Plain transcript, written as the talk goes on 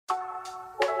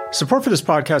Support for this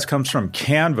podcast comes from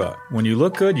Canva. When you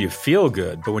look good, you feel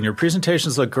good. But when your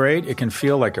presentations look great, it can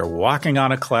feel like you're walking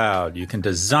on a cloud. You can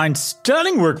design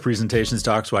stunning work presentations,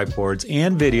 docs, whiteboards,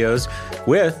 and videos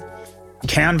with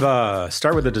Canva.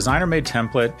 Start with a designer-made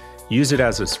template. Use it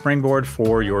as a springboard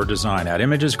for your design. Add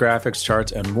images, graphics,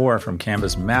 charts, and more from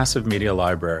Canva's massive media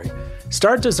library.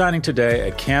 Start designing today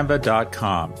at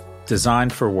canva.com.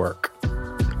 Designed for work.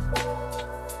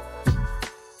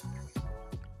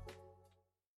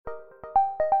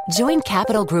 Join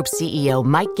Capital Group CEO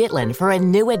Mike Gitlin for a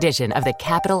new edition of the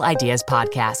Capital Ideas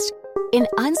Podcast. In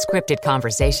unscripted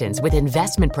conversations with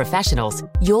investment professionals,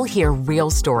 you'll hear real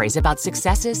stories about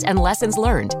successes and lessons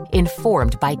learned,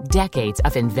 informed by decades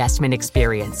of investment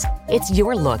experience. It's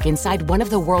your look inside one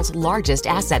of the world's largest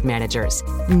asset managers.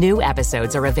 New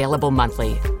episodes are available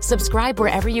monthly. Subscribe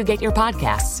wherever you get your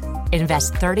podcasts.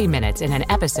 Invest 30 minutes in an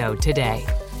episode today.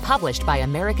 Published by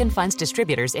American Funds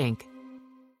Distributors, Inc.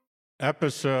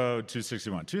 Episode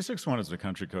 261. 261 is the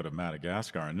country code of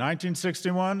Madagascar. In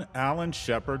 1961, Alan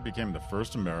Shepard became the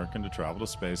first American to travel to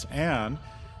space, and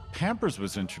Pampers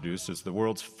was introduced as the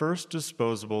world's first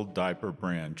disposable diaper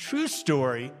brand. True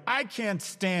story. I can't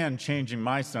stand changing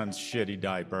my son's shitty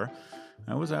diaper.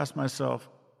 I always ask myself,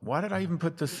 why did I even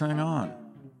put this thing on?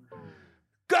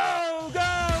 Go,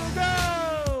 go, go!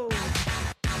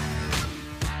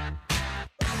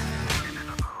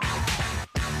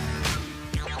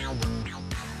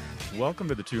 Welcome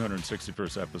to the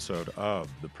 261st episode of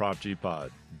the Prop G Pod.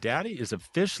 Daddy is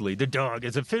officially, the dog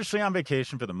is officially on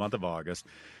vacation for the month of August,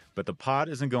 but the pod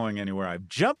isn't going anywhere. I've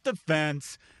jumped the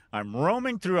fence. I'm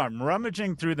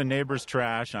rummaging through the neighbor's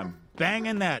trash. I'm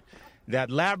banging that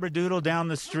Labradoodle down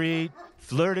the street,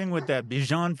 flirting with that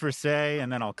Bichon Frise,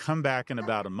 and then I'll come back in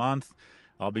about a month.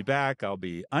 I'll be back. I'll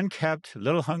be unkept, a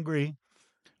little hungry,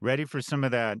 ready for some of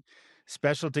that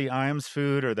specialty Iams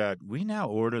food, or that we now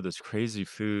order this crazy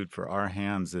food for our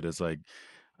hands that is like,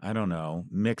 I don't know,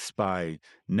 mixed by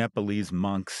Nepalese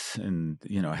monks and,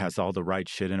 has all the right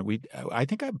shit in it. I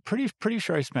think I'm pretty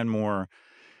sure I spend more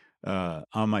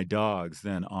on my dogs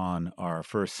than on our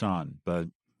first son, but,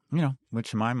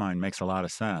 which in my mind makes a lot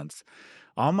of sense.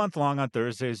 All month long on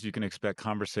Thursdays, you can expect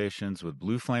conversations with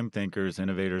blue flame thinkers,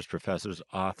 innovators, professors,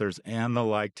 authors, and the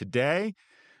like. Today,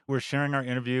 we're sharing our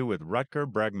interview with Rutger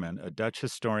Bregman, a Dutch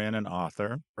historian and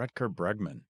author. Rutger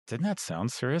Bregman. Didn't that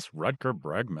sound serious? Rutger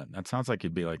Bregman. That sounds like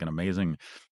he'd be like an amazing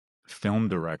film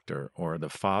director or the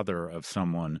father of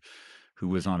someone who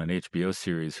was on an HBO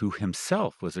series who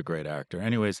himself was a great actor.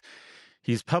 Anyways,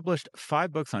 he's published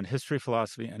 5 books on history,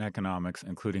 philosophy, and economics,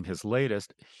 including his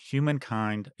latest,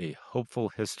 Humankind, A Hopeful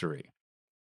History.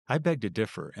 I beg to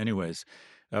differ. Anyways,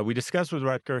 we discussed with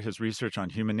Rutger his research on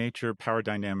human nature, power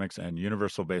dynamics, and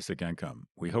universal basic income.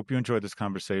 We hope you enjoyed this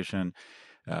conversation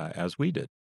as we did.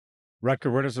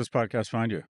 Rutger, where does this podcast find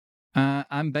you?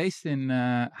 I'm based in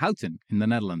Houten in the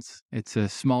Netherlands. It's a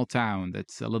small town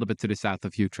that's a little bit to the south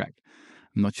of Utrecht.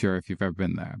 I'm not sure if you've ever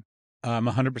been there. I'm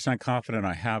 100% confident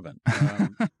I haven't.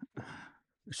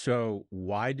 So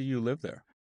why do you live there?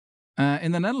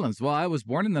 In the Netherlands. Well, I was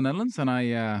born in the Netherlands, and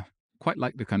I quite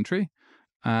like the country.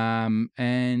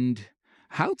 And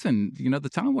Houten, the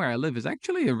town where I live, is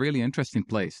actually a really interesting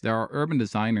place. There are urban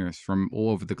designers from all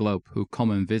over the globe who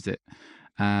come and visit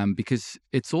because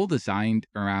it's all designed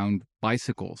around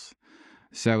bicycles.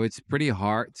 So it's pretty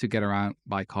hard to get around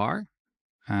by car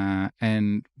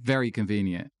and very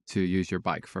convenient to use your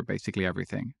bike for basically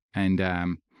everything. And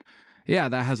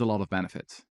that has a lot of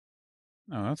benefits.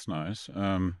 Oh, that's nice.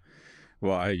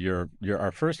 Well, you're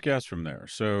our first guest from there,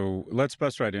 so let's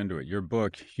bust right into it. Your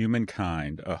book,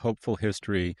 Humankind, A Hopeful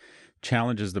History,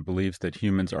 challenges the beliefs that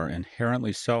humans are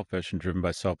inherently selfish and driven by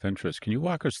self-interest. Can you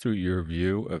walk us through your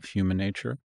view of human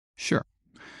nature? Sure.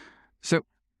 So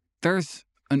there's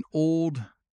an old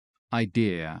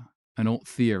idea, an old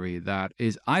theory that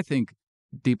is, I think,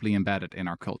 deeply embedded in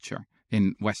our culture,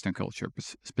 in Western culture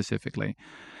specifically.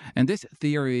 And this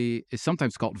theory is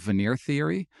sometimes called veneer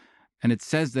theory. And it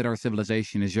says that our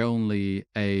civilization is only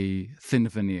a thin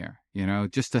veneer,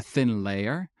 just a thin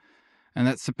layer. And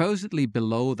that supposedly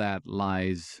below that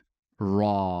lies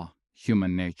raw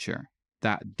human nature.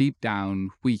 That deep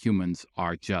down, we humans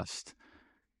are just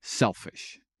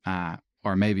selfish,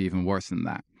 or maybe even worse than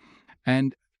that.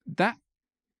 And that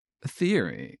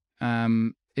theory,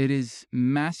 it is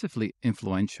massively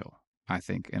influential, I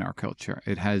think, in our culture.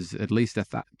 It has at least a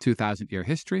 2,000-year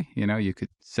history. You could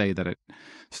say that it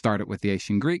started with the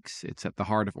ancient Greeks. It's at the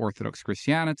heart of Orthodox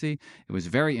Christianity. It was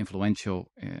very influential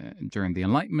during the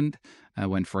Enlightenment,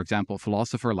 when, for example, a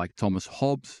philosopher like Thomas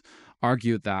Hobbes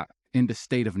argued that in the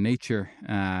state of nature,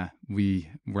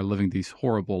 we're living these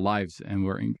horrible lives, and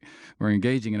we're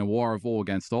engaging in a war of all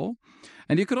against all.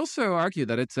 And you could also argue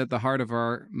that it's at the heart of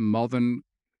our modern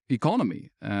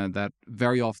economy that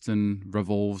very often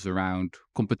revolves around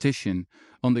competition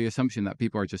on the assumption that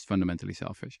people are just fundamentally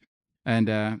selfish. And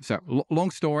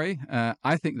long story,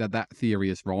 I think that theory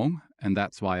is wrong, and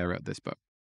that's why I wrote this book.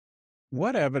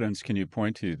 What evidence can you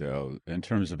point to, though, in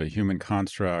terms of a human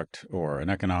construct or an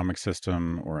economic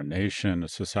system or a nation, a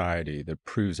society that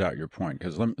proves out your point?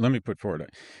 Because let me put forward,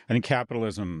 I think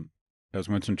capitalism, as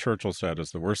Winston Churchill said,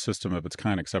 is the worst system of its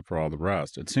kind except for all the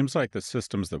rest. It seems like the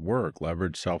systems that work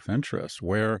leverage self-interest.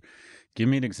 Give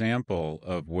me an example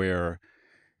of where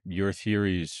your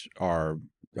theories are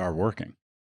working.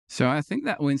 So I think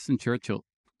that Winston Churchill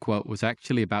quote was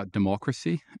actually about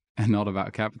democracy and not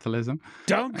about capitalism.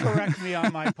 Don't correct me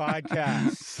on my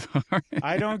podcast. Sorry.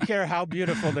 I don't care how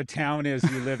beautiful the town is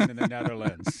you live in the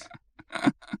Netherlands.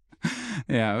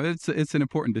 Yeah, it's an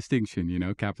important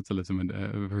distinction, capitalism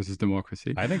and versus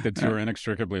democracy. I think the two are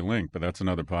inextricably linked, but that's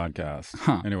another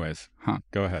podcast. Anyways,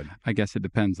 go ahead. I guess it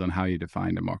depends on how you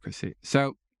define democracy.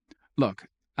 So, look,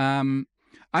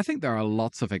 I think there are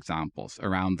lots of examples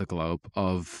around the globe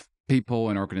of people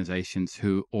and organizations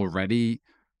who already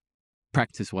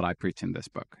practice what I preach in this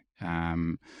book.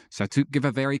 So to give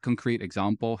a very concrete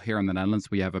example, here in the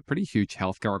Netherlands, we have a pretty huge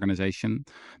healthcare organization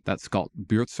that's called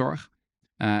Buurtzorg.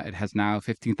 It has now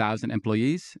 15,000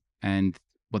 employees. And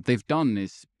what they've done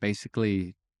is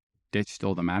basically ditched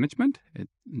all the management.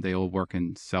 They all work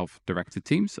in self-directed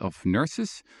teams of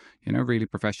nurses, really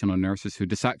professional nurses who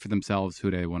decide for themselves who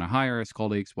they want to hire as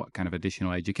colleagues, what kind of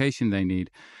additional education they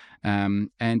need.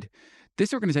 And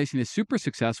this organization is super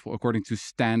successful according to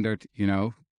standard,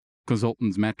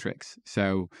 consultants' metrics.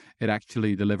 So it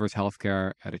actually delivers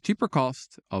healthcare at a cheaper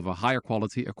cost of a higher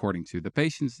quality according to the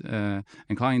patients and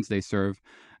clients they serve.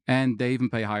 And they even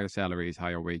pay higher salaries,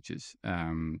 higher wages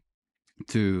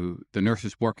to the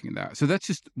nurses working there. So that's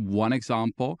just one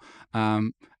example.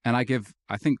 And I give,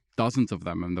 I think, dozens of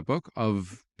them in the book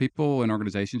of people and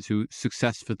organizations who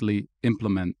successfully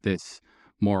implement this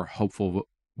more hopeful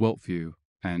worldview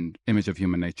and image of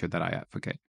human nature that I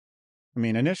advocate. I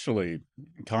mean, initially,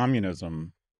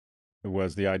 communism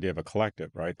was the idea of a collective,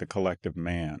 right? The collective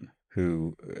man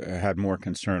who had more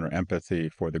concern or empathy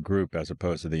for the group as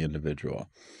opposed to the individual.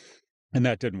 And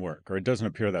that didn't work, or it doesn't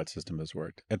appear that system has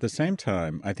worked. At the same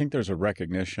time, I think there's a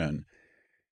recognition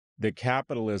that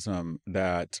capitalism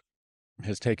that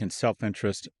has taken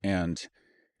self-interest and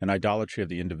an idolatry of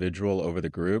the individual over the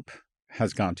group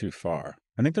has gone too far.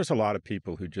 I think there's a lot of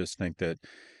people who just think that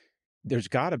there's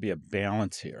got to be a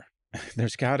balance here.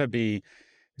 There's got to be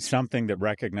something that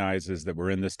recognizes that we're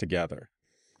in this together.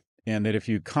 And that if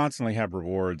you constantly have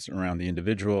rewards around the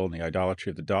individual and the idolatry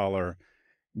of the dollar,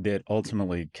 that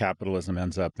ultimately capitalism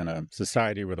ends up in a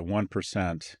society where the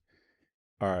 1%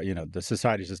 are, the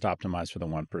society is just optimized for the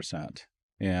 1%.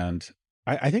 And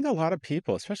I think a lot of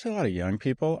people, especially a lot of young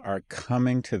people, are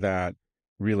coming to that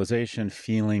realization,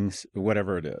 feelings,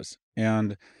 whatever it is.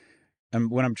 And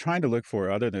what I'm trying to look for,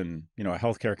 other than, a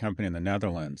healthcare company in the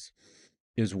Netherlands,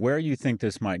 is where you think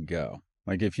this might go.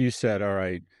 Like if you said, all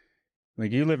right,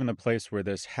 like you live in the place where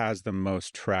this has the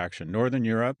most traction. Northern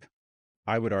Europe,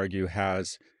 I would argue,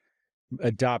 has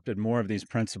adopted more of these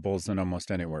principles than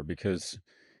almost anywhere, because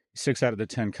 6 out of the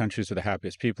 10 countries with the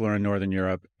happiest people are in Northern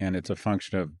Europe. And it's a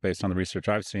function of, based on the research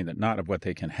I've seen, that not of what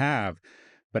they can have,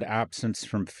 but absence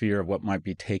from fear of what might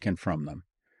be taken from them.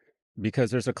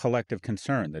 Because there's a collective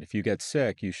concern that if you get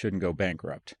sick, you shouldn't go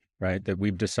bankrupt, right? That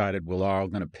we've decided we're all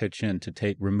going to pitch in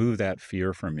to remove that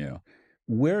fear from you.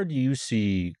 Where do you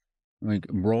see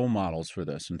role models for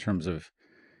this in terms of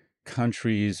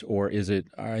countries, or is it,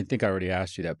 I think I already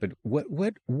asked you that, but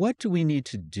what do we need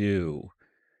to do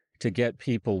to get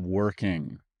people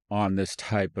working on this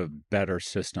type of better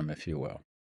system, if you will?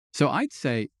 So I'd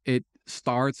say it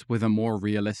starts with a more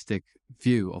realistic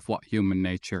view of what human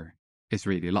nature is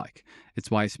really like.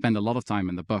 It's why I spend a lot of time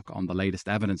in the book on the latest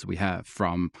evidence we have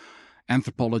from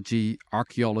anthropology,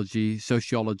 archaeology,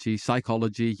 sociology,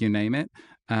 psychology, you name it,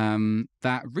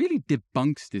 that really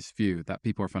debunks this view that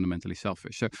people are fundamentally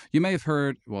selfish. So you may have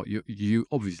heard, well, you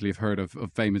obviously have heard of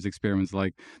famous experiments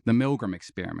like the Milgram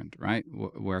experiment, right?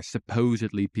 Where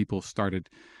supposedly people started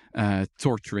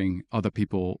torturing other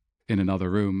people in another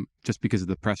room just because of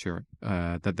the pressure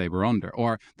that they were under.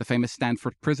 Or the famous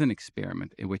Stanford prison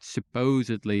experiment, in which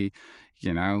supposedly,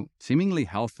 seemingly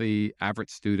healthy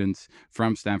average students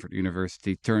from Stanford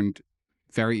University turned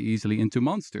very easily into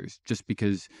monsters just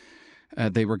because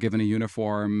they were given a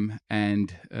uniform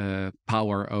and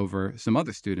power over some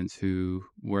other students who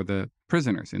were the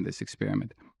prisoners in this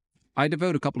experiment. I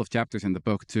devote a couple of chapters in the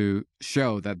book to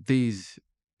show that these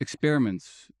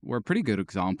experiments were a pretty good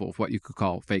example of what you could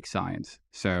call fake science.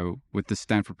 So with the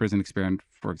Stanford Prison experiment,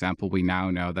 for example, we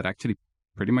now know that actually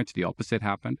pretty much the opposite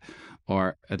happened,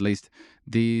 or at least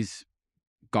these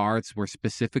guards were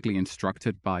specifically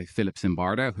instructed by Philip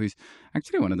Zimbardo, who's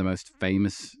actually one of the most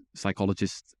famous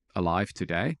psychologists alive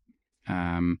today.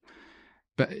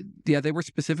 But yeah, they were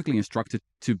specifically instructed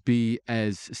to be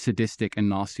as sadistic and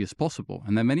nasty as possible.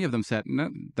 And then many of them said no,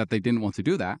 that they didn't want to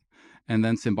do that. And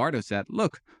then Zimbardo said,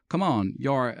 look, come on,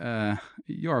 you're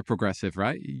a progressive,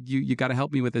 right? You got to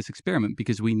help me with this experiment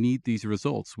because we need these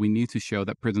results. We need to show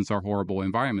that prisons are horrible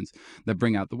environments that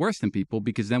bring out the worst in people,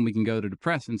 because then we can go to the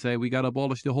press and say we got to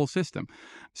abolish the whole system.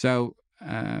 So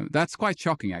that's quite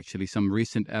shocking, actually, some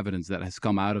recent evidence that has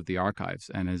come out of the archives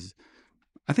and has,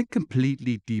 I think,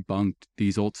 completely debunked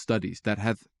these old studies that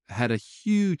have had a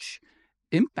huge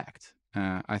impact,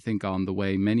 I think, on the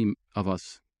way many of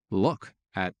us look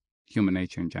at human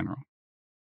nature in general.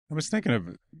 I was thinking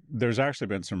of, there's actually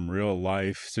been some real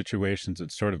life situations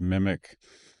that sort of mimic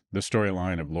the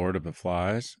storyline of Lord of the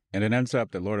Flies. And it ends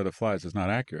up that Lord of the Flies is not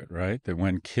accurate, right? That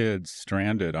when kids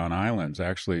stranded on islands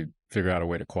actually figure out a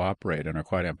way to cooperate and are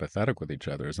quite empathetic with each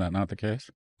other. Is that not the case?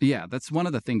 Yeah, that's one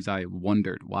of the things I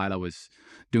wondered while I was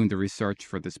doing the research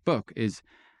for this book is,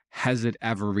 has it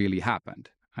ever really happened?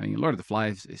 I mean, Lord of the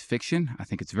Flies is fiction. I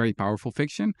think it's very powerful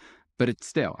fiction, but it's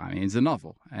still, I mean, it's a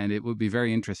novel, and it would be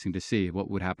very interesting to see what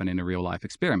would happen in a real life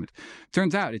experiment.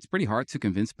 Turns out it's pretty hard to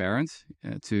convince parents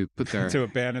to put their... to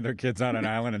abandon their kids on an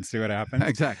island and see what happens.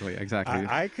 Exactly.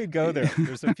 I could go there.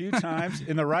 There's a few times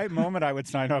in the right moment I would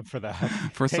sign up for that.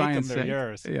 For Take science them,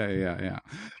 they're sake. yours. Yeah.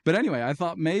 But anyway, I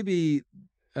thought maybe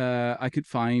I could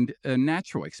find a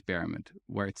natural experiment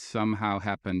where it somehow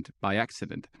happened by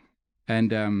accident.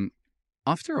 And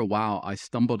after a while, I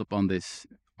stumbled upon this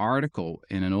article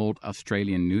in an old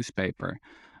Australian newspaper,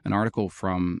 an article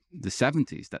from the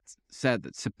 70s that said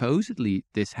that supposedly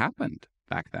this happened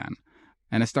back then.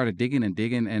 And I started digging,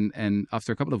 and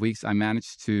after a couple of weeks, I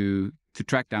managed to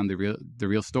track down the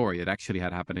real story. It actually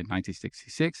had happened in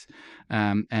 1966,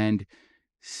 and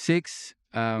 6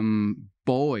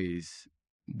 boys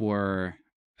were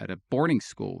at a boarding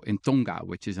school in Tonga,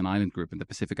 which is an island group in the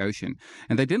Pacific Ocean.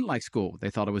 And they didn't like school.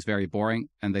 They thought it was very boring.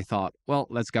 And they thought, well,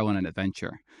 let's go on an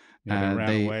adventure. Yeah, they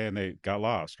ran away and they got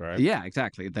lost, right? Yeah,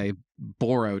 exactly. They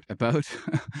borrowed a boat.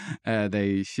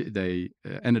 They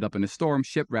ended up in a storm,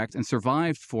 shipwrecked, and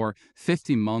survived for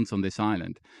 50 months on this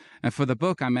island. And for the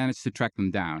book, I managed to track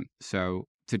them down. So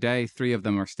today, 3 of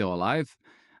them are still alive.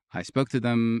 I spoke to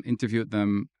them, interviewed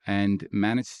them, and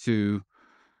managed to,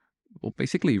 well,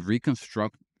 basically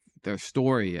reconstruct their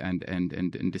story and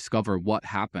discover what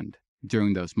happened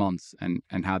during those months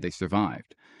and how they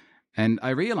survived. And I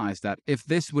realized that if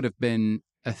this would have been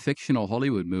a fictional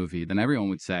Hollywood movie, then everyone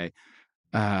would say,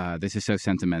 this is so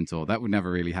sentimental. That would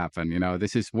never really happen. You know,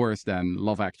 this is worse than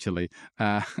Love Actually.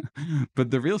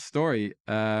 But the real story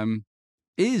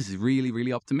is really,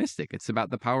 really optimistic. It's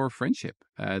about the power of friendship.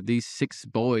 These 6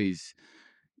 boys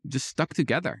just stuck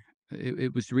together.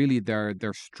 It was really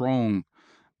their strong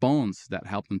bonds that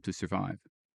helped them to survive.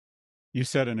 You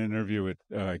said in an interview with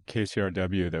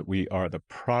KCRW that we are the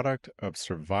product of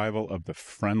survival of the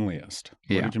friendliest.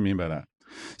 What did you mean by that?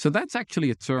 So that's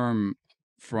actually a term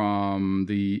from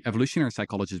the evolutionary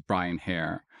psychologist Brian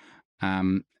Hare.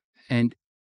 And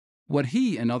what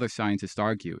he and other scientists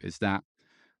argue is that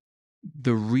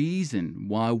the reason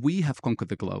why we have conquered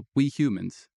the globe, we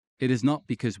humans, it is not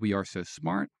because we are so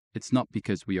smart. It's not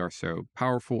because we are so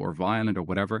powerful or violent or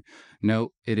whatever. No,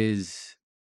 it is,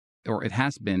 or it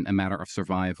has been, a matter of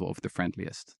survival of the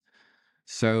friendliest.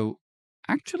 So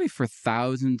actually, for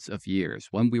thousands of years,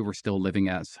 when we were still living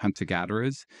as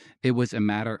hunter-gatherers, it was a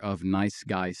matter of nice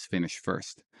guys finish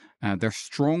first. There's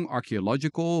strong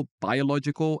archaeological,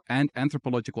 biological, and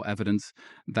anthropological evidence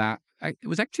that it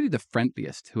was actually the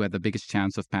friendliest who had the biggest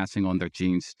chance of passing on their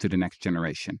genes to the next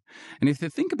generation. And if you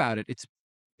think about it, it's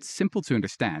simple to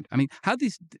understand. I mean, how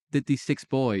did these 6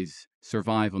 boys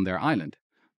survive on their island?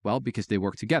 Well, because they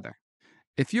work together.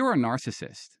 If you're a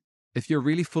narcissist, if you're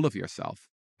really full of yourself,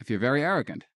 if you're very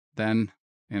arrogant, then,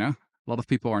 you know, a lot of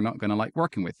people are not going to like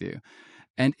working with you.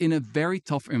 And in a very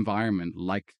tough environment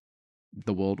like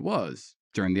the world was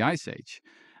during the Ice Age,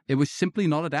 it was simply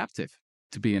not adaptive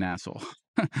to be an asshole,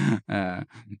 or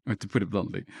to put it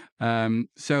bluntly.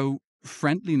 So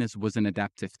friendliness was an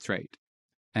adaptive trait.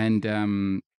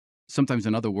 And sometimes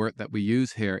another word that we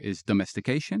use here is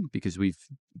domestication, because we've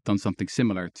done something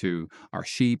similar to our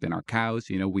sheep and our cows.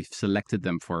 You know, we've selected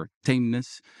them for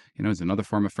tameness, you know, is another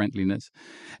form of friendliness.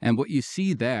 And what you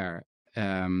see there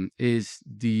is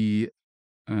the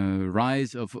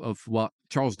rise of what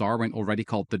Charles Darwin already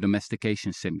called the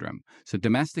domestication syndrome. So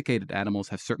domesticated animals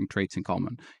have certain traits in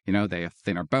common. They have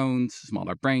thinner bones,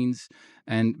 smaller brains,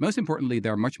 and most importantly,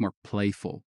 they're much more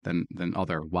playful than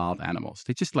other wild animals.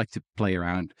 They just like to play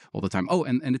around all the time. Oh,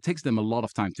 and it takes them a lot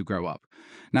of time to grow up.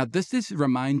 Now, does this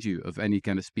remind you of any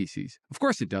kind of species? Of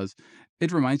course it does.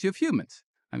 It reminds you of humans.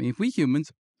 I mean, if we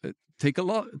humans take a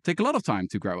lot of time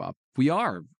to grow up, we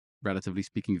are, relatively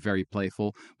speaking, very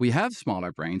playful. We have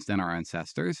smaller brains than our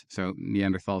ancestors. So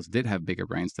Neanderthals did have bigger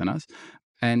brains than us.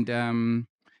 And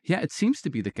it seems to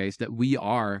be the case that we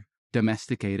are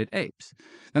domesticated apes.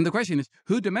 Then the question is,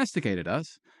 who domesticated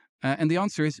us? And the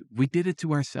answer is, we did it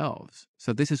to ourselves.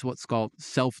 So this is what's called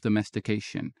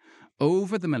self-domestication.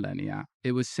 Over the millennia,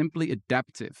 it was simply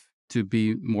adaptive to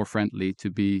be more friendly,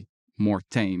 to be more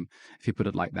tame, if you put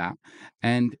it like that.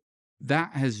 And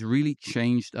that has really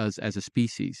changed us as a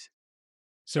species.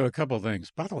 So a couple of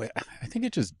things. By the way, I think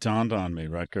it just dawned on me,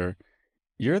 Rutger.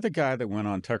 You're the guy that went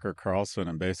on Tucker Carlson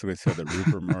and basically said that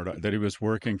Rupert Murdoch, that he was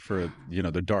working for,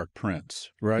 the Dark Prince,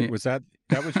 right? Yeah.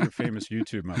 That was your famous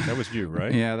YouTube moment. That was you,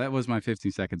 right? Yeah, that was my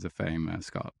 15 seconds of fame,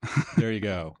 Scott. There you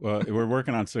go. Well, we're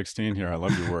working on 16 here. I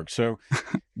love your work. So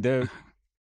the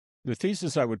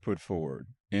thesis I would put forward,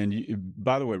 and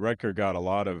by the way, Rutger got a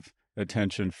lot of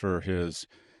attention for his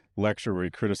lecture where he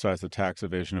criticized the tax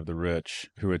evasion of the rich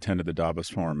who attended the Davos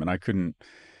Forum, and I couldn't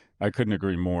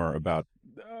agree more about,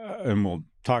 and we'll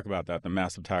talk about that, the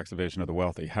massive tax evasion of the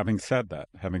wealthy. Having said that,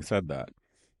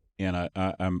 and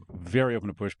I'm very open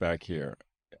to pushback here,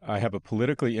 I have a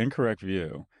politically incorrect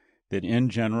view that in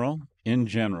general,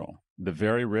 the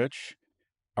very rich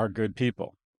are good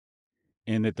people,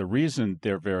 and that the reason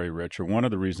they're very rich, or one of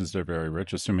the reasons they're very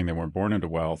rich, assuming they weren't born into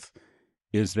wealth,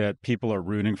 is that people are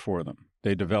rooting for them.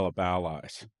 They develop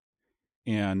allies,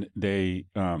 and they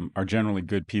are generally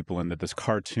good people, and that this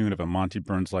cartoon of a Monty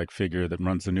Burns-like figure that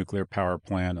runs the nuclear power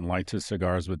plant and lights his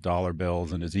cigars with dollar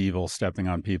bills and is evil, stepping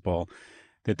on people,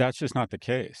 that's just not the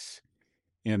case.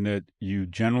 And that you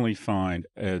generally find,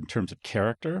 in terms of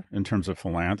character, in terms of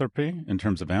philanthropy, in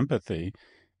terms of empathy,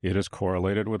 it is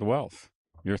correlated with wealth.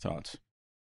 Your thoughts?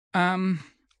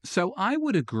 So I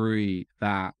would agree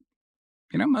that,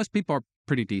 most people are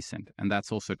pretty decent, and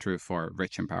that's also true for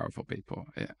rich and powerful people.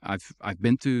 I've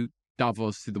been to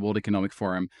Davos, to the World Economic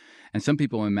Forum, and some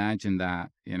people imagine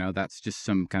that that's just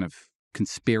some kind of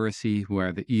conspiracy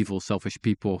where the evil, selfish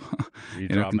people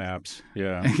draw maps.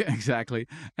 Yeah, exactly.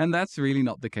 And that's really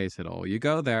not the case at all. You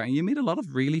go there and you meet a lot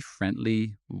of really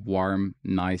friendly, warm,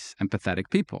 nice, empathetic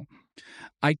people.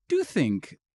 I do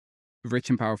think rich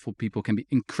and powerful people can be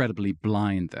incredibly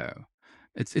blind, though.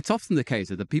 It's often the case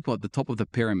that the people at the top of the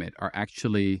pyramid are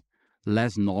actually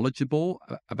less knowledgeable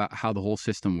about how the whole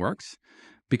system works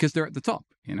because they're at the top.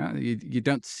 You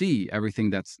don't see everything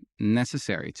that's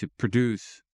necessary to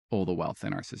produce all the wealth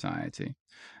in our society.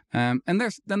 And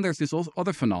there's this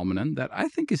other phenomenon that I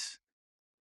think is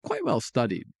quite well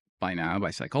studied by now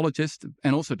by psychologists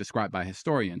and also described by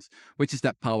historians, which is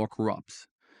that power corrupts.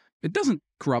 It doesn't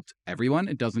corrupt everyone.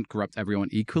 It doesn't corrupt everyone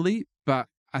equally. But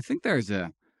I think there's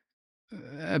a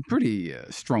pretty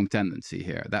strong tendency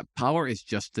here that power is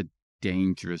just a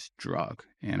dangerous drug,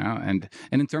 and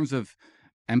in terms of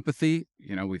empathy,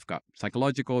 we've got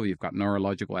psychological, we've got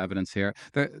neurological evidence here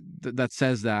that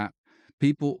says that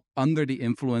people under the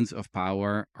influence of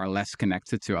power are less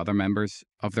connected to other members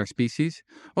of their species,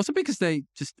 also because they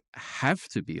just have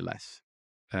to be less,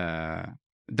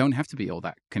 don't have to be all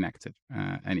that connected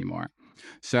anymore.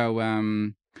 So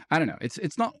I don't know.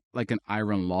 It's not like an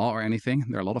iron law or anything.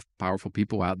 There are a lot of powerful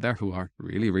people out there who are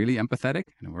really, really empathetic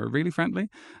and who are really friendly.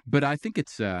 But I think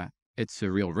it's a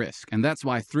real risk. And that's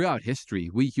why throughout history,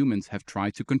 we humans have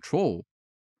tried to control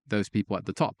those people at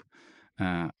the top.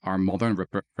 Our modern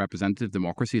representative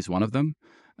democracy is one of them.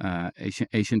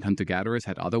 Ancient hunter-gatherers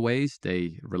had other ways.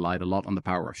 They relied a lot on the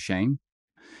power of shame.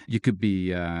 You could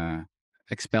be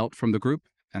expelled from the group,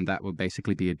 and that would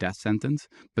basically be a death sentence.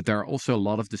 But there are also a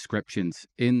lot of descriptions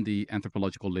in the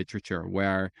anthropological literature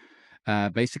where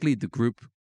basically the group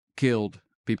killed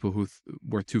people who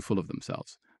were too full of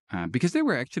themselves because they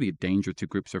were actually a danger to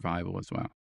group survival as well.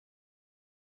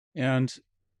 And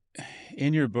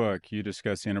in your book, you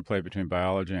discuss the interplay between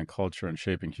biology and culture and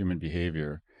shaping human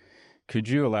behavior. Could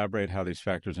you elaborate how these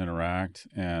factors interact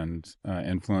and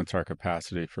influence our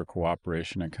capacity for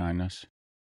cooperation and kindness?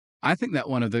 I think that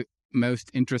one of the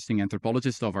most interesting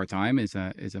anthropologists of our time is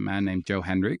a man named Joe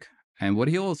Hendrick. And what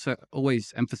he also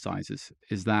always emphasizes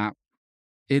is that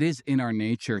it is in our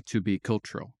nature to be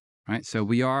cultural, right? So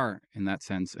we are, in that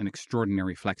sense, an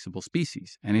extraordinary flexible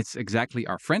species. And it's exactly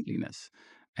our friendliness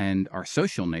and our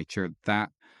social nature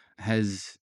that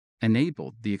has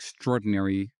enabled the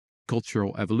extraordinary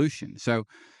cultural evolution. So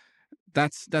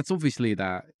that's obviously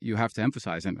that you have to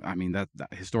emphasize, and I mean that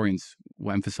historians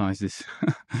will emphasize this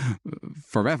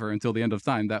forever until the end of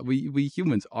time, that we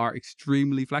humans are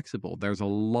extremely flexible. There's a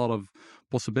lot of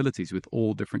possibilities with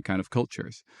all different kind of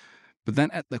cultures. But then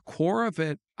at the core of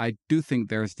it, I do think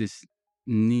there's this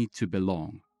need to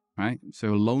belong, right? So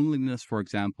loneliness, for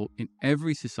example, in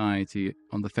every society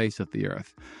on the face of the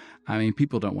earth, I mean,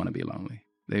 people don't want to be lonely.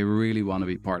 They really want to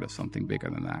be part of something bigger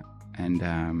than that.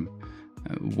 And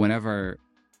whenever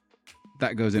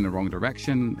that goes in the wrong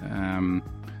direction,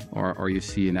 or you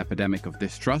see an epidemic of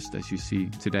distrust, as you see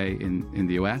today in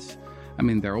the US, I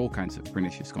mean, there are all kinds of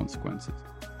pernicious consequences.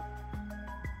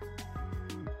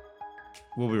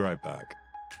 We'll be right back.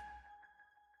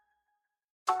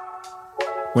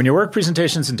 When your work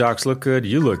presentations and docs look good,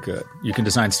 you look good. You can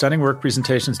design stunning work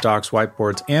presentations, docs,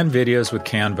 whiteboards, and videos with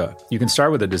Canva. You can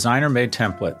start with a designer-made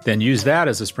template, then use that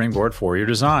as a springboard for your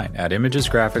design. Add images,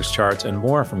 graphics, charts, and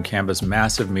more from Canva's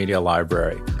massive media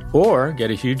library. Or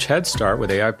get a huge head start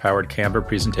with AI-powered Canva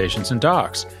presentations and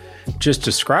docs. Just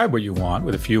describe what you want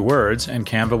with a few words, and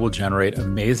Canva will generate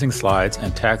amazing slides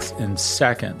and text in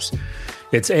seconds.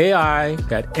 It's AI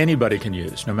that anybody can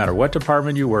use, no matter what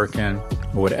department you work in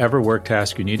or whatever work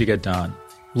task you need to get done.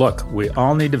 Look, we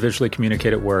all need to visually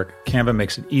communicate at work. Canva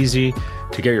makes it easy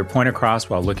to get your point across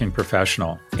while looking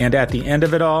professional. And at the end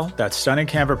of it all, that stunning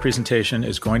Canva presentation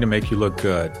is going to make you look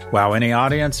good, wow any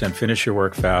audience, and finish your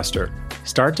work faster.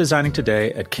 Start designing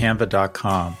today at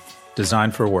canva.com.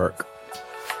 Design for work.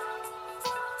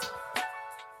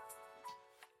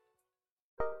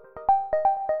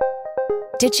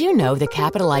 Did you know the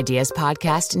Capital Ideas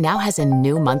podcast now has a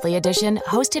new monthly edition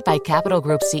hosted by Capital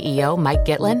Group CEO Mike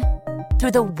Gitlin? Through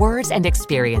the words and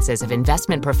experiences of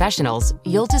investment professionals,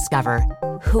 you'll discover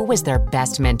who was their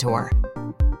best mentor,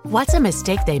 what's a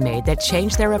mistake they made that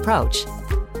changed their approach,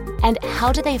 and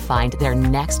how do they find their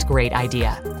next great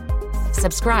idea.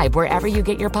 Subscribe wherever you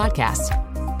get your podcasts.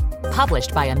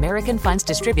 Published by American Funds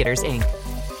Distributors, Inc.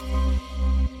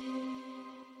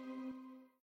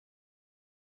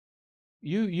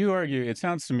 You argue, it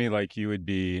sounds to me like you would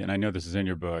be, and I know this is in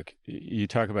your book, you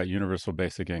talk about universal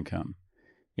basic income.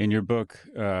 In your book,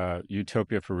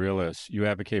 Utopia for Realists, you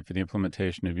advocate for the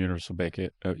implementation of universal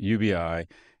basic UBI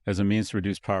as a means to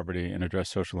reduce poverty and address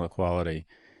social inequality.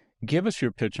 Give us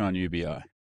your pitch on UBI.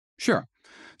 Sure.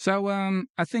 So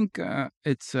I think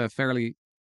it's a fairly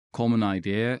common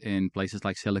idea in places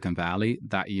like Silicon Valley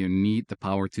that you need the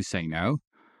power to say no,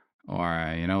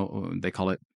 or, they call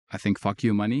it, I think, fuck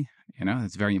you money.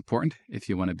 It's very important if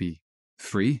you want to be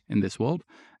free in this world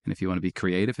and if you want to be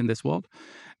creative in this world.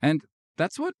 And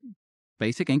that's what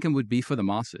basic income would be for the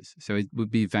masses. So it would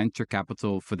be venture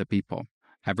capital for the people.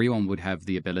 Everyone would have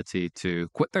the ability to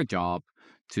quit their job,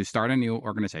 to start a new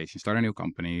organization, start a new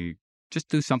company, just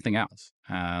do something else,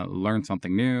 learn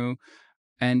something new.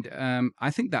 And I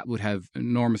think that would have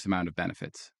enormous amount of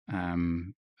benefits.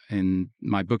 In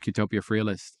my book, Utopia for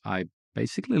Realists, I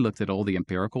basically looked at all the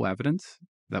empirical evidence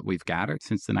that we've gathered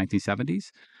since the 1970s.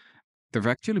 There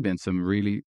have actually been some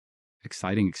really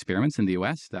exciting experiments in the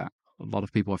US that a lot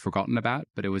of people have forgotten about,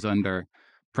 but it was under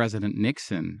President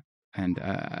Nixon and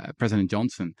President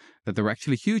Johnson that there were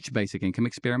actually huge basic income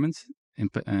experiments in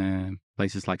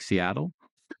places like Seattle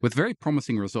with very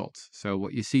promising results. So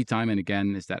what you see time and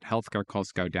again is that healthcare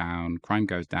costs go down, crime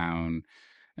goes down,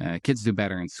 kids do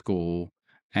better in school,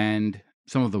 and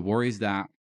some of the worries that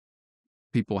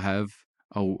people have,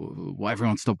 will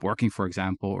everyone stop working, for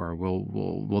example, or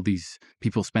will these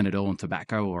people spend it all on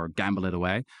tobacco or gamble it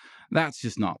away? That's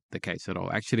just not the case at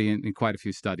all. Actually, in quite a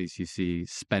few studies, you see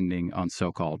spending on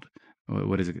so-called,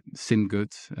 sin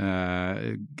goods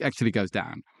actually goes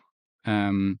down.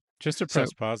 Just to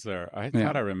press pause there, I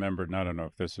thought I remembered, and I don't know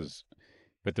if this is,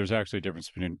 but there's actually a difference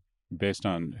based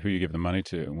on who you give the money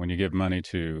to. When you give money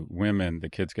to women, the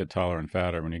kids get taller and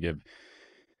fatter. When you give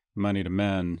money to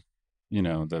men,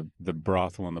 the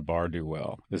brothel and the bar do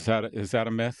well. Is that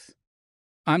a myth?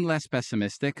 I'm less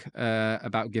pessimistic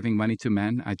about giving money to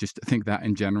men. I just think that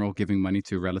in general, giving money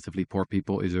to relatively poor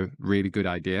people is a really good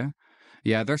idea.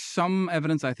 Yeah, there's some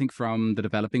evidence, I think, from the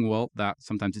developing world that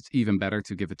sometimes it's even better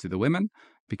to give it to the women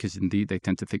because indeed they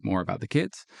tend to think more about the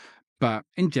kids. But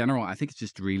in general, I think it's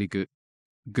just a really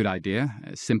good idea,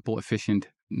 a simple, efficient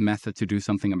method to do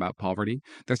something about poverty.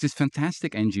 There's this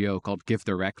fantastic NGO called Give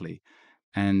Directly,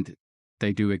 and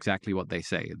they do exactly what they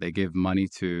say. They give money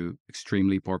to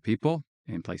extremely poor people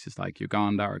in places like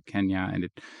Uganda or Kenya, and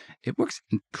it works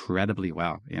incredibly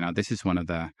well. This is one of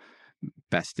the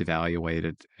best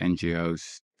evaluated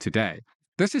NGOs today.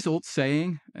 There's this old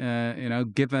saying,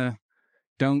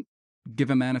 don't give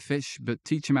a man a fish, but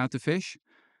teach him how to fish.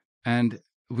 And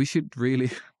we should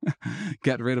really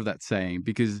get rid of that saying,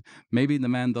 because maybe the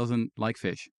man doesn't like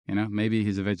fish. Maybe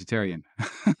he's a vegetarian,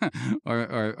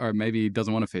 or maybe he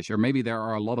doesn't want to fish, or maybe there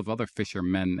are a lot of other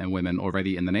fishermen and women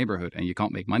already in the neighborhood, and you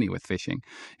can't make money with fishing.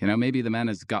 Maybe the man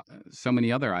has got so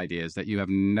many other ideas that you have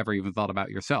never even thought about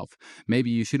yourself. Maybe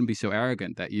you shouldn't be so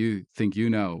arrogant that you think you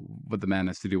know what the man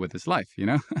has to do with his life.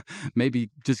 Maybe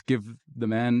just give the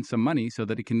man some money so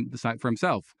that he can decide for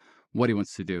himself what he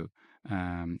wants to do,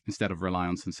 instead of rely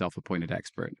on some self-appointed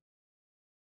expert.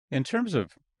 In terms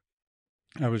of,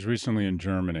 I was recently in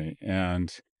Germany,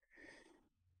 and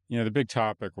the big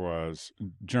topic was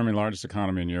Germany, largest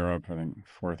economy in Europe, I think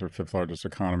fourth or fifth largest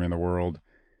economy in the world,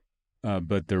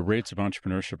 but their rates of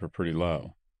entrepreneurship are pretty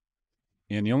low.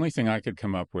 And the only thing I could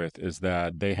come up with is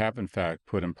that they have, in fact,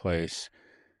 put in place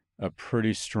a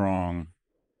pretty strong,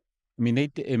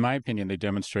 in my opinion, they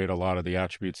demonstrate a lot of the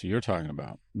attributes that you're talking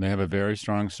about. They have a very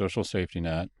strong social safety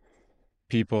net.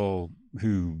 People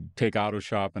who take auto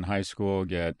shop in high school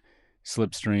get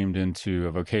slipstreamed into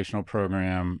a vocational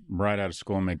program right out of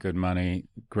school and make good money,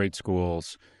 great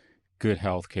schools, good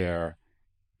health care,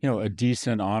 a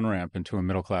decent on-ramp into a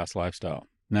middle-class lifestyle.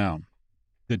 Now,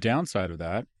 the downside of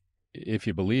that, if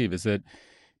you believe, is that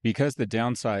because the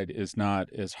downside is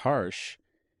not as harsh,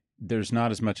 there's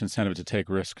not as much incentive to take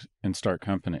risks and start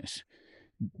companies.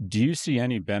 Do you see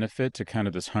any benefit to kind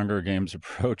of this Hunger Games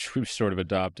approach we've sort of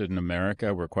adopted in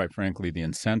America, where quite frankly the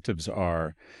incentives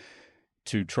are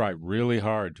to try really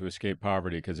hard to escape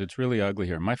poverty, because it's really ugly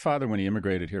here? My father, when he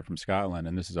immigrated here from Scotland,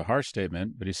 and this is a harsh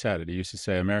statement, but he said it, he used to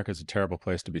say, America's a terrible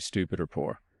place to be stupid or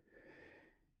poor.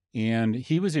 And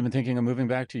he was even thinking of moving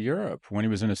back to Europe when he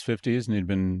was in his 50s, and he'd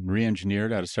been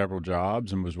re-engineered out of several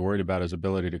jobs and was worried about his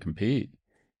ability to compete.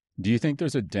 Do you think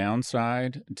there's a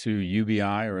downside to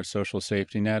UBI or a social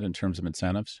safety net in terms of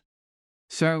incentives?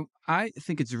 So I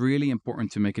think it's really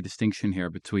important to make a distinction here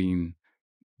between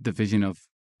the vision of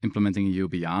implementing a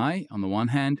UBI on the one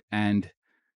hand and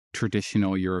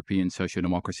traditional European social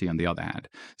democracy on the other hand.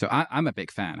 So I'm a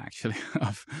big fan, actually,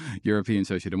 of European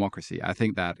social democracy. I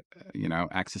think that,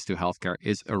 access to healthcare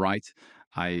is a right.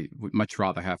 I would much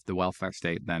rather have the welfare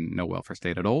state than no welfare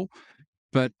state at all.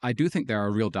 But I do think there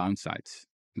are real downsides.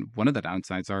 One of the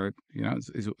downsides are,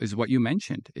 is what you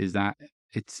mentioned, is that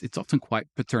it's often quite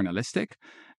paternalistic,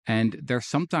 and there's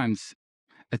sometimes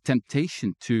a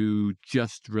temptation to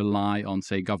just rely on,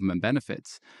 say, government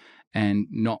benefits and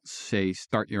not, say,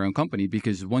 start your own company,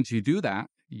 because once you do that,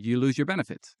 you lose your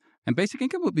benefits. And basic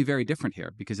income would be very different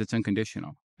here because it's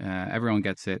unconditional. Everyone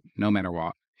gets it no matter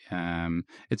what.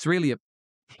 It's really a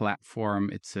platform.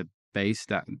 It's a base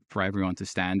that for everyone to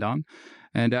stand on.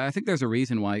 And I think there's a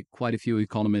reason why quite a few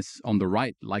economists on the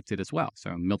right liked it as well.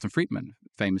 So Milton Friedman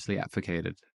famously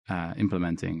advocated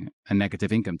implementing a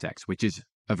negative income tax, which is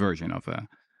a version of a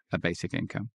basic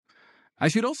income. I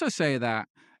should also say that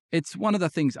it's one of the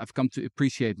things I've come to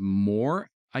appreciate more,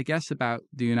 I guess, about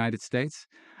the United States.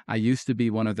 I used to be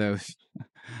one of those,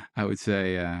 I would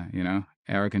say,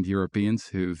 arrogant Europeans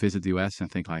who visit the US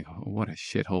and think like, oh, what a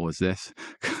shithole is this?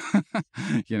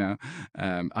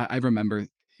 I remember,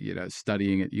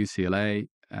 studying at UCLA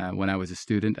when I was a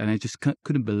student, and I just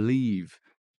couldn't believe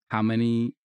how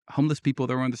many homeless people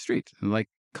there were on the street. Like,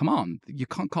 come on, you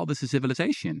can't call this a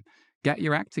civilization. Get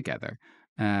your act together.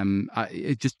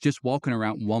 Just walking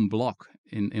around one block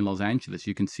in Los Angeles,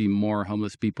 you can see more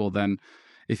homeless people than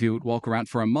if you would walk around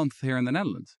for a month here in the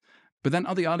Netherlands. But then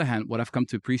on the other hand, what I've come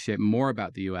to appreciate more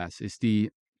about the US is the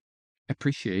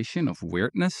appreciation of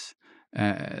weirdness,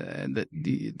 that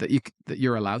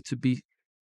you're allowed to be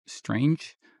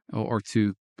strange, or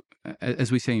to,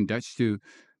 as we say in Dutch, to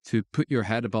put your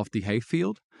head above the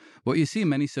hayfield. What you see in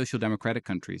many social democratic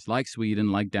countries like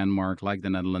Sweden, like Denmark, like the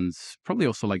Netherlands, probably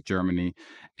also like Germany,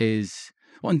 is,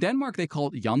 well, in Denmark they call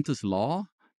it Jante's Law.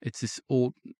 It's this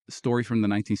old story from the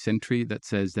 19th century that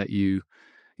says that you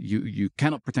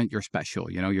cannot pretend you're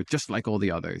special. You're just like all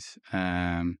the others.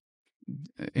 In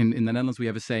the Netherlands we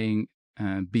have a saying,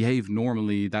 behave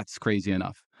normally, that's crazy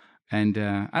enough. And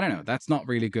I don't know, that's not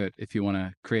really good if you want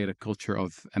to create a culture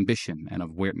of ambition and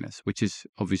of weirdness, which is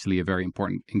obviously a very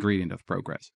important ingredient of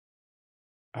progress.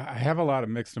 I have a lot of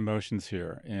mixed emotions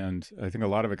here, and I think a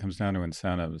lot of it comes down to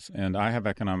incentives. And I have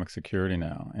economic security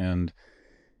now, and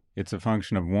it's a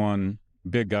function of one,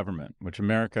 big government, which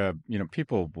America,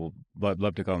 people will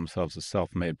love to call themselves a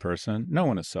self-made person. No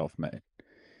one is self-made.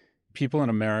 People in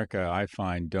America, I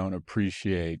find, don't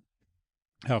appreciate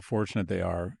how fortunate they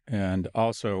are. And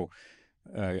also,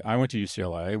 I went to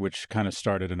UCLA, which kind of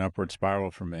started an upward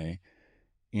spiral for me.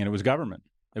 And it was government.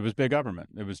 It was big government.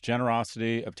 It was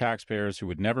generosity of taxpayers who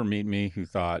would never meet me, who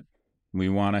thought We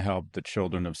want to help the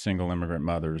children of single immigrant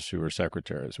mothers who are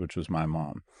secretaries, which was my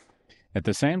mom. At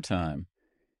the same time,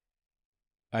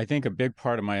 I think a big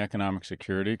part of my economic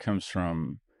security comes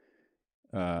from,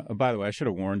 by the way, I should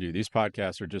have warned you, these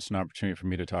podcasts are just an opportunity for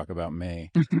me to talk about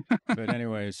me. But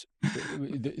anyways,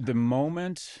 the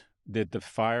moment that the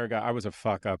fire got, I was a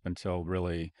fuck up until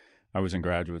really I was in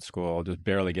graduate school, just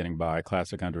barely getting by,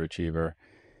 classic underachiever.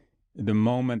 The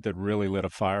moment that really lit a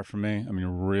fire for me, I mean,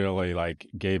 really like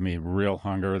gave me real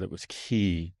hunger that was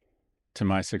key to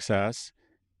my success,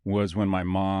 was when my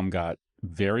mom got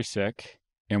very sick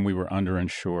and we were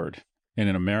underinsured. And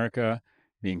in America,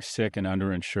 being sick and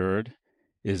underinsured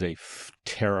is a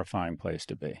terrifying place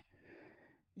to be.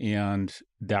 And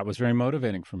that was very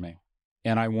motivating for me.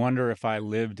 And I wonder if I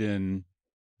lived in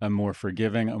a more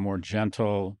forgiving, a more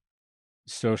gentle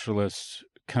socialist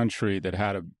country that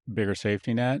had a bigger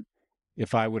safety net,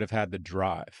 if I would have had the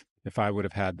drive, if I would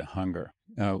have had the hunger.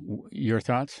 Your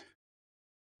thoughts?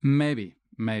 Maybe.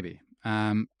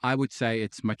 I would say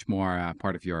it's much more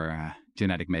part of your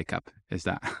genetic makeup, is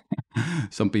that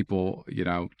some people,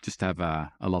 just have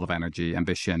a lot of energy,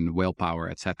 ambition, willpower,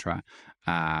 etc.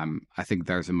 I think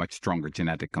there's a much stronger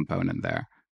genetic component there.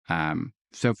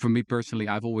 So for me personally,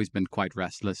 I've always been quite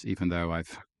restless, even though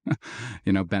I've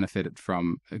benefited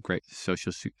from a great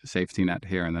social safety net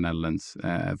here in the Netherlands. I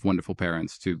have wonderful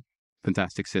parents, two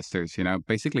fantastic sisters.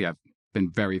 Basically, I've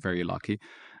been very, very lucky.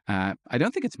 I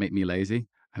don't think it's made me lazy.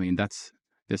 I mean,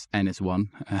 this N is one.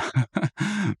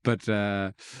 But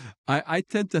I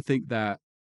tend to think that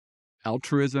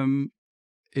altruism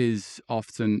is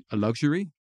often a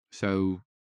luxury. So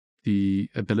the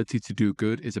ability to do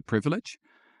good is a privilege.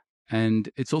 And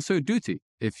it's also a duty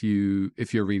if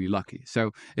you're really lucky.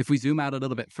 So if we zoom out a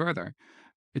little bit further,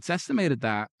 it's estimated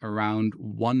that around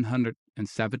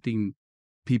 117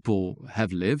 people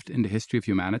have lived in the history of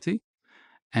humanity.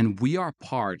 And we are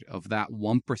part of that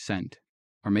 1%,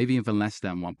 or maybe even less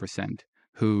than 1%,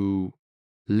 who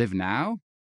live now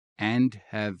and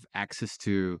have access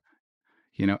to,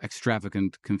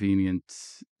 extravagant, convenient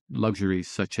luxuries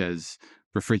such as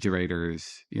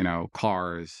refrigerators,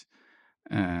 cars,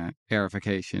 air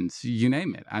vacations, you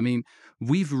name it. I mean,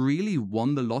 we've really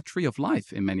won the lottery of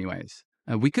life in many ways.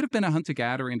 We could have been a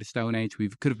hunter-gatherer in the Stone Age. We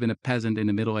could have been a peasant in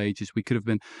the Middle Ages. We could have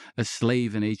been a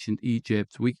slave in ancient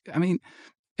Egypt.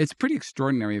 It's pretty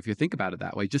extraordinary if you think about it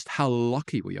that way, just how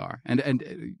lucky we are. And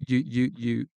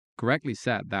you correctly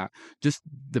said that just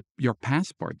your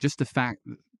passport, just the fact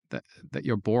that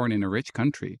you're born in a rich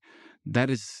country,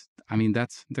 there's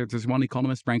one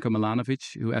economist, Branko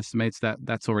Milanovic, who estimates that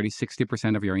that's already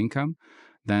 60% of your income.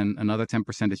 Then another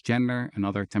 10% is gender,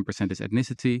 another 10% is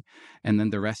ethnicity, and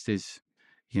then the rest is,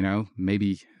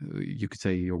 maybe you could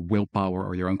say your willpower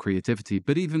or your own creativity.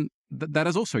 But even that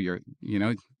is also your,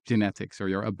 genetics or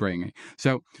your upbringing.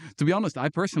 So to be honest, I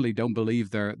personally don't believe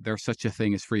there's such a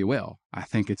thing as free will. I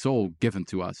think it's all given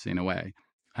to us in a way,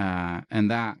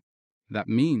 and that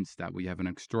means that we have an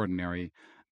extraordinary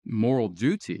moral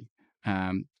duty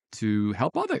to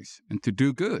help others and to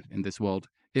do good in this world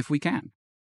if we can.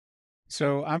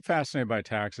 So I'm fascinated by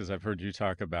taxes. I've heard you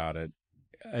talk about it.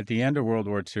 At the end of World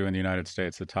War II in the United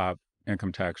States, the top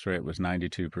income tax rate was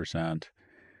 92%.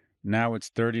 Now it's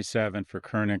 37% for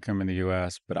current income in the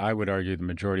U.S., but I would argue the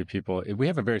majority of people, we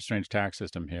have a very strange tax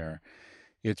system here.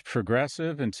 It's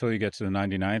progressive until you get to the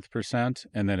 99th percent,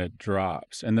 and then it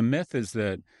drops. And the myth is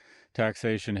that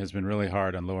taxation has been really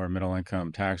hard on lower middle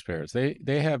income taxpayers.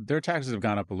 Their taxes have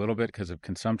gone up a little bit because of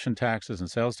consumption taxes and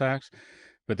sales tax,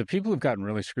 but the people who've gotten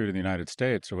really screwed in the United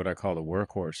States are what I call the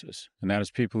workhorses, and that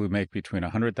is people who make between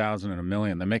 $100,000 and $1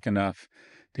 million. They make enough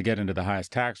to get into the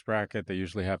highest tax bracket. They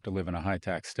usually have to live in a high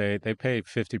tax state. They pay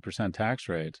 50% tax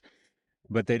rates,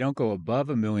 but they don't go above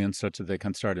 $1 million such that they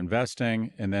can start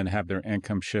investing and then have their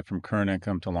income shift from current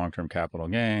income to long-term capital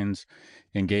gains,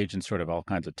 engage in sort of all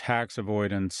kinds of tax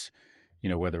avoidance,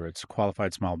 whether it's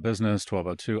qualified small business,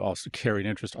 1202, also carried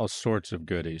interest, all sorts of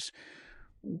goodies.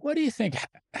 What do you think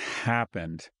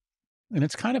happened? And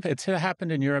it's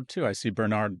happened in Europe too. I see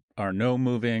Bernard Arnault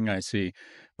moving. I see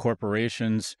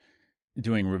corporations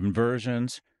doing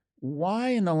reversions. Why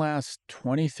in the last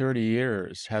 20, 30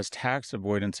 years has tax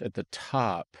avoidance at the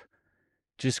top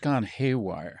just gone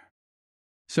haywire?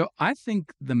 So I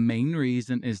think the main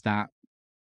reason is that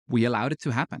we allowed it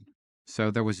to happen. So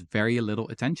there was very little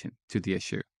attention to the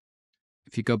issue.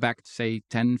 If you go back, say,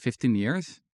 10, 15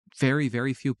 years, very,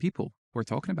 very few people were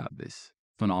talking about this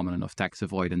phenomenon of tax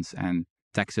avoidance and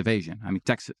tax evasion. I mean,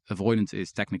 tax avoidance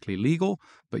is technically legal,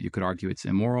 but you could argue it's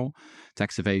immoral.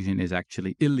 Tax evasion is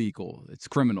actually illegal. It's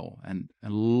criminal. And a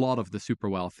lot of the super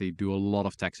wealthy do a lot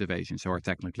of tax evasion, so are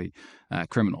technically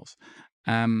criminals.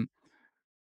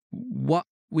 What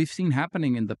we've seen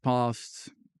happening in the past,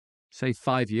 say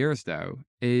 5 years, though,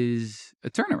 is a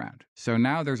turnaround. So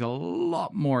now there's a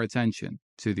lot more attention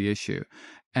to the issue.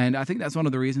 And I think that's one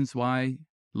of the reasons why,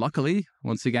 luckily,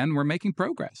 once again, we're making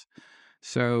progress.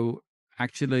 So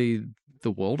actually,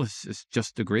 the world has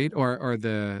just agreed, or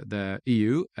the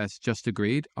EU has just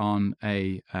agreed on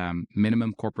a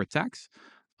minimum corporate tax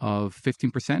of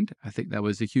 15%. I think that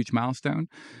was a huge milestone.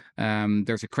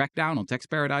 There's a crackdown on tax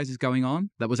paradises going on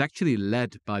that was actually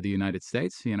led by the United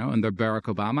States. Under Barack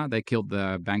Obama, they killed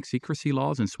the bank secrecy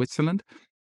laws in Switzerland.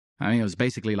 I mean, it was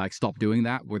basically like, stop doing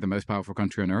that. We're the most powerful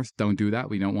country on earth. Don't do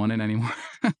that. We don't want it anymore.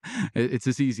 It's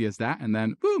as easy as that. And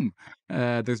then, boom,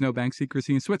 there's no bank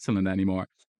secrecy in Switzerland anymore.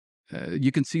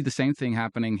 You can see the same thing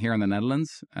happening here in the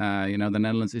Netherlands. The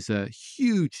Netherlands is a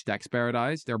huge tax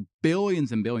paradise. There are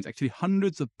billions and billions, actually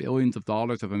hundreds of billions of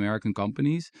dollars of American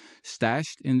companies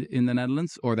stashed in the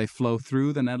Netherlands, or they flow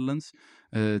through the Netherlands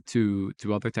to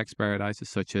other tax paradises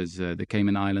such as the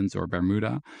Cayman Islands or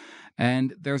Bermuda.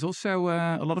 And there's also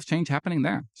a lot of change happening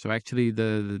there. So actually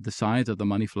the size of the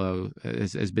money flow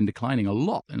has been declining a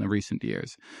lot in the recent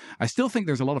years. I still think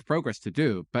there's a lot of progress to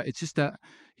do, but it's just that,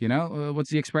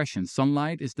 what's the expression?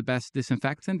 Sunlight is the best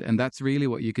disinfectant. And that's really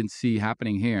what you can see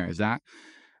happening here, is that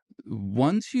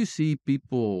once you see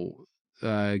people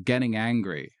getting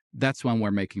angry, that's when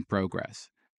we're making progress.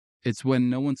 It's when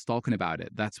no one's talking about it.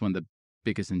 That's when the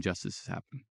biggest injustices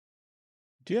happen.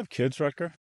 Do you have kids,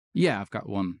 Rutger? Yeah, I've got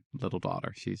one little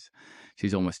daughter. She's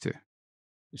almost 2.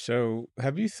 So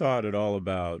have you thought at all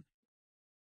about,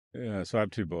 so I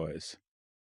have 2 boys,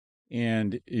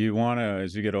 and you want to,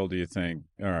 as you get older, you think,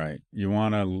 all right, you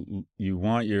want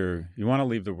to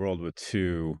leave the world with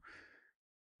 2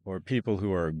 or people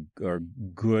who are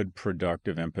good,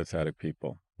 productive, empathetic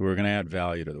people who are going to add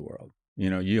value to the world.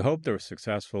 You hope they're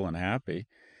successful and happy,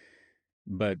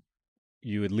 but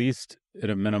you at least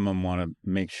at a minimum want to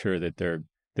make sure that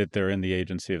they're in the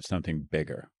agency of something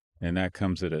bigger. And that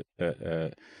comes at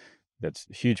that's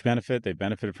a huge benefit. They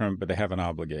benefited from it, but they have an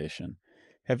obligation.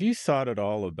 Have you thought at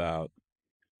all about,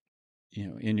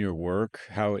 in your work,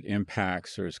 how it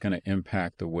impacts or is going to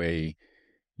impact the way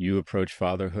you approach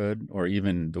fatherhood or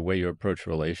even the way you approach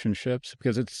relationships?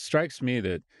 Because it strikes me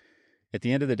that at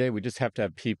the end of the day, we just have to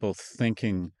have people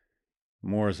thinking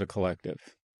more as a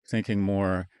collective, thinking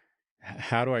more,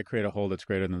 how do I create a whole that's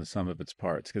greater than the sum of its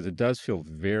parts? Because it does feel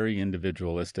very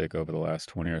individualistic over the last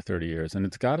 20 or 30 years. And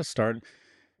it's got to start,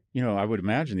 I would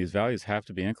imagine these values have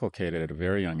to be inculcated at a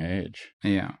very young age.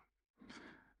 Yeah.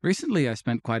 Recently, I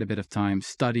spent quite a bit of time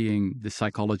studying the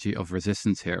psychology of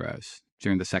resistance heroes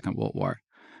during the Second World War.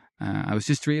 I was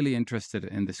just really interested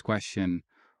in this question: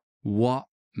 what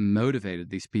motivated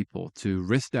these people to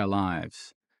risk their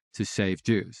lives to save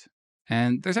Jews?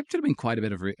 And there's actually been quite a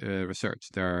bit of research.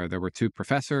 There were 2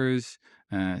 professors,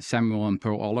 Samuel and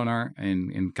Pearl Olener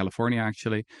in California,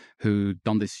 actually, who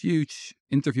done this huge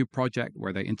interview project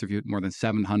where they interviewed more than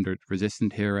 700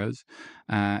 resistant heroes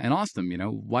and asked them,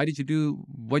 why did you do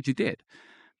what you did?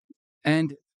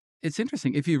 And it's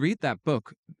interesting. If you read that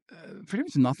book, pretty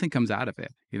much nothing comes out of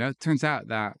it. It turns out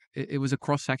that it was a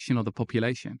cross-section of the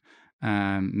population.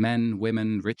 Men,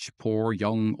 women, rich, poor,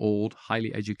 young, old,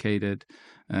 highly educated,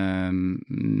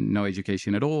 no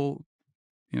education at all,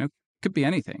 could be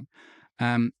anything.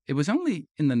 It was only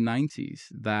in the 90s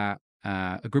that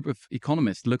a group of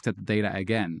economists looked at the data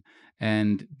again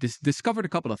and discovered a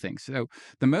couple of things. So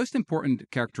the most important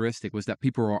characteristic was that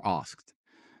people were asked.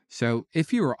 So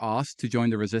if you were asked to join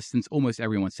the resistance, almost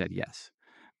everyone said yes.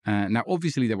 Now,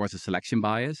 obviously, there was a selection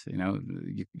bias.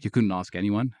 You couldn't ask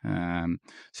anyone.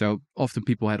 So often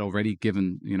people had already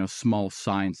given, small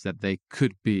signs that they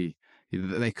could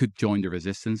join the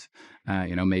resistance.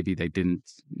 Maybe they didn't,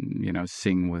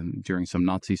 sing during some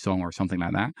Nazi song or something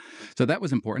like that. So that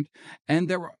was important. And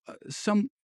there were some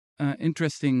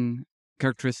interesting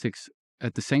characteristics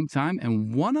at the same time.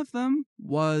 And one of them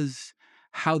was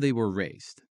how they were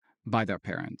raised by their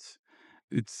parents.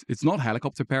 It's not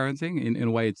helicopter parenting. In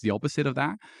a way, it's the opposite of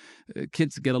that.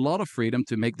 Kids get a lot of freedom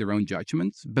to make their own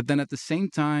judgments, but then at the same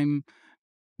time,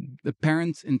 the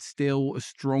parents instill a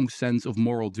strong sense of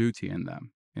moral duty in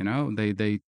them.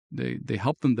 They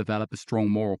help them develop a strong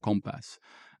moral compass.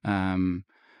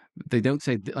 They don't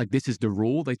say like this is the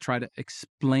rule. They try to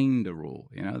explain the rule.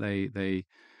 They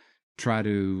try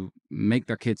to make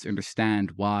their kids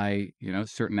understand why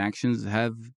certain actions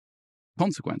have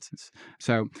consequences.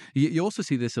 So you also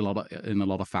see this in a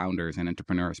lot of founders and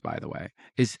entrepreneurs, by the way,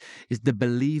 is the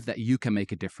belief that you can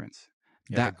make a difference.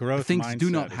 Yeah, that things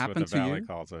do not happen to you. Valley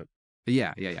calls it.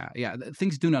 Yeah.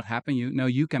 Things do not happen.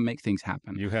 You can make things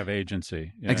happen. You have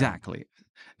agency. Yeah. Exactly.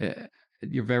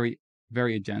 You're very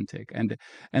very agentic.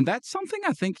 And that's something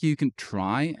I think you can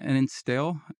try and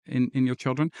instill in your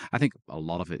children. I think a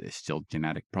lot of it is still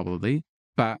genetic, probably.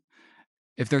 But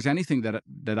if there's anything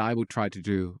that I would try to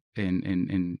do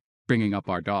in bringing up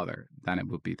our daughter, then it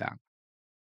would be that.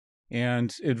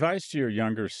 And advice to your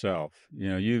younger self.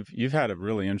 You've had a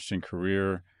really interesting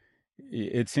career.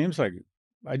 It seems like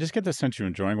I just get the sense you're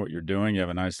enjoying what you're doing. You have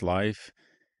a nice life.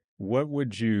 What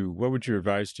would your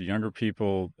advice to younger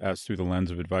people, as through the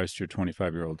lens of advice to your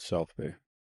 25-year-old self, be?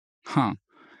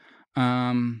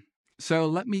 So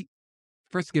let me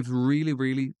first give really,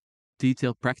 really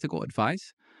detailed practical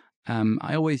advice.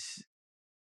 I always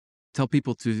tell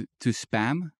people to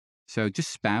spam. So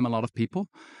just spam a lot of people.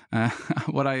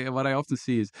 What I often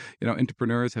see is,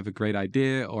 entrepreneurs have a great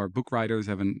idea, or book writers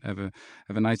have a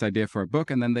nice idea for a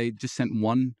book, and then they just send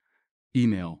one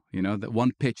email, that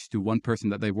one pitch to one person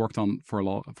that they've worked on for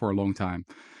a long time.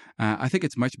 I think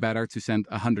it's much better to send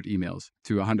 100 emails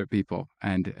to 100 people,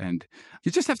 and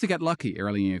you just have to get lucky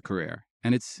early in your career.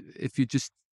 And if you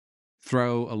just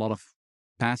throw a lot of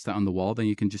pasta on the wall, then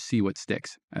you can just see what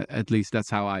sticks. At least that's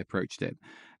how I approached it.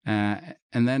 And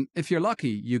then if you're lucky,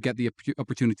 you get the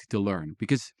opportunity to learn,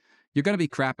 because you're going to be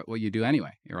crap at what you do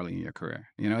anyway early in your career.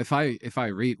 If I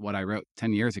read what I wrote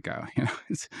 10 years ago,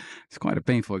 it's quite a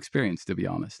painful experience, to be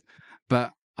honest.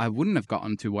 But I wouldn't have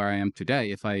gotten to where I am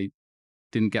today if I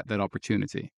didn't get that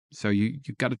opportunity. So you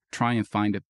got to try and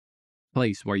find a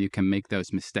place where you can make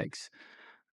those mistakes.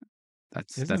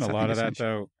 That's a lot of that,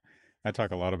 though. I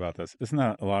talk a lot about this. Isn't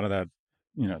that a lot of that,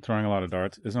 throwing a lot of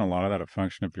darts, isn't a lot of that a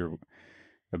function of your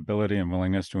ability and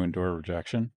willingness to endure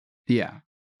rejection? Yeah.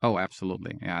 Oh,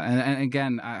 absolutely. Yeah. And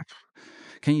again,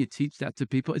 can you teach that to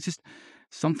people? It's just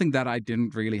something that I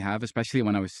didn't really have, especially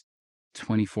when I was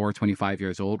 24, 25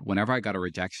 years old. Whenever I got a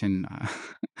rejection,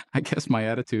 I guess my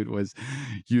attitude was,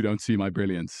 you don't see my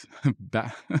brilliance.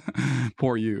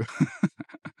 Poor you.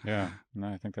 Yeah, no,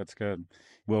 I think that's good.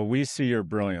 Well, we see your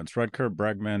brilliance. Rutger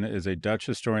Bregman is a Dutch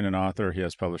historian and author. He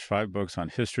has published 5 books on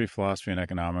history, philosophy, and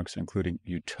economics, including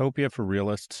Utopia for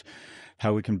Realists,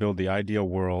 How We Can Build the Ideal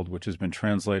World, which has been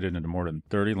translated into more than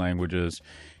 30 languages.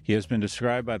 He has been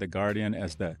described by The Guardian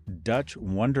as the Dutch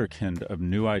wonderkind of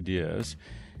new ideas,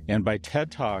 and by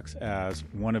TED Talks as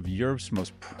one of Europe's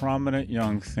most prominent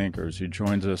young thinkers, who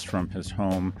joins us from his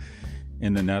home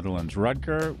in the Netherlands.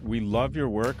 Rutger, we love your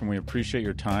work and we appreciate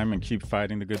your time, and keep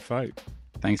fighting the good fight.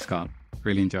 Thanks, Scott.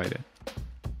 Really enjoyed it.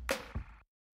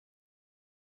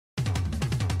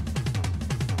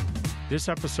 This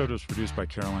episode was produced by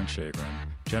Caroline Shagrin.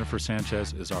 Jennifer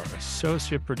Sanchez is our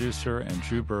associate producer, and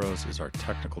Drew Burrows is our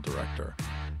technical director.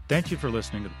 Thank you for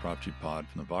listening to the Prop G Pod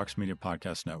from the Vox Media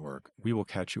Podcast Network. We will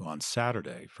catch you on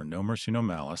Saturday for No Mercy, No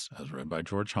Malice, as read by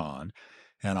George Hahn,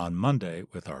 and on Monday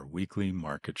with our weekly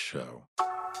market show.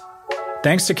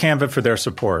 Thanks to Canva for their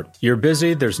support. You're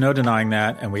busy, there's no denying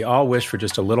that, and we all wish for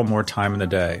just a little more time in the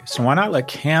day. So why not let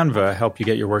Canva help you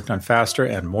get your work done faster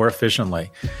and more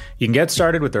efficiently? You can get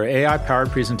started with their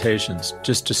AI-powered presentations.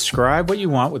 Just describe what you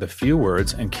want with a few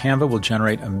words, and Canva will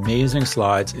generate amazing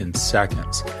slides in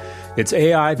seconds. It's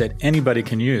AI that anybody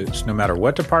can use, no matter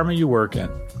what department you work in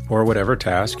or whatever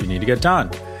task you need to get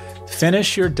done.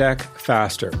 Finish your deck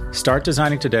faster. Start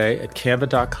designing today at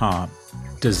canva.com.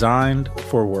 Designed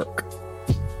for work.